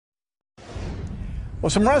Well,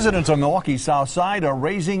 some residents on Milwaukee's South Side are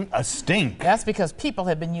raising a stink. That's because people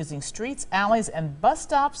have been using streets, alleys, and bus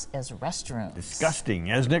stops as restrooms. Disgusting.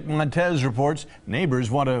 As Nick Montes reports, neighbors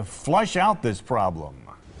want to flush out this problem.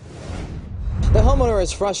 The homeowner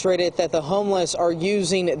is frustrated that the homeless are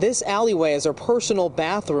using this alleyway as their personal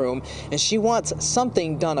bathroom, and she wants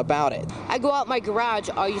something done about it. I go out my garage,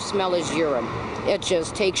 all you smell is urine. It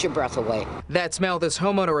just takes your breath away. That smell this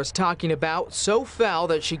homeowner is talking about, so foul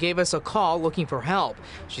that she gave us a call looking for help.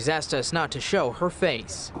 She's asked us not to show her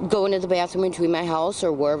face. Go into the bathroom between my house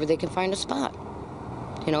or wherever they can find a spot.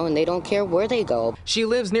 You know, and they don't care where they go. She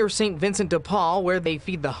lives near St. Vincent de Paul, where they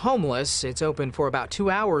feed the homeless. It's open for about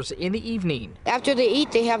 2 hours in the evening. After they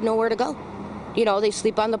eat, they have nowhere to go. You know, they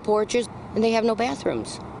sleep on the porches and they have no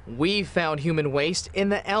bathrooms. We found human waste in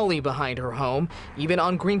the alley behind her home, even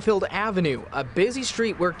on Greenfield Avenue, a busy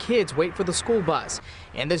street where kids wait for the school bus.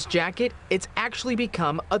 And this jacket, it's actually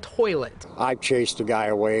become a toilet. I chased the guy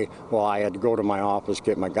away while I had to go to my office,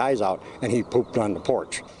 get my guys out, and he pooped on the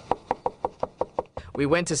porch. We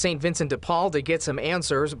went to St. Vincent de Paul to get some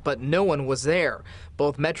answers, but no one was there.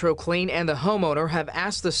 Both Metro Clean and the homeowner have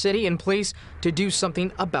asked the city and police to do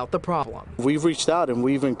something about the problem. We've reached out and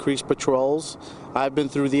we've increased patrols. I've been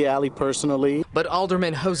through the alley personally. But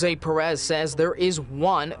Alderman Jose Perez says there is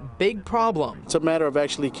one big problem. It's a matter of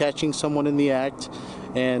actually catching someone in the act,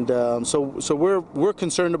 and so we're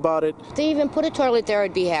concerned about it. If they even put a toilet there,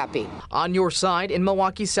 I'd be happy. On your side in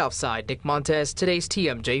Milwaukee's South Side, Nick Montes, today's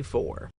TMJ4.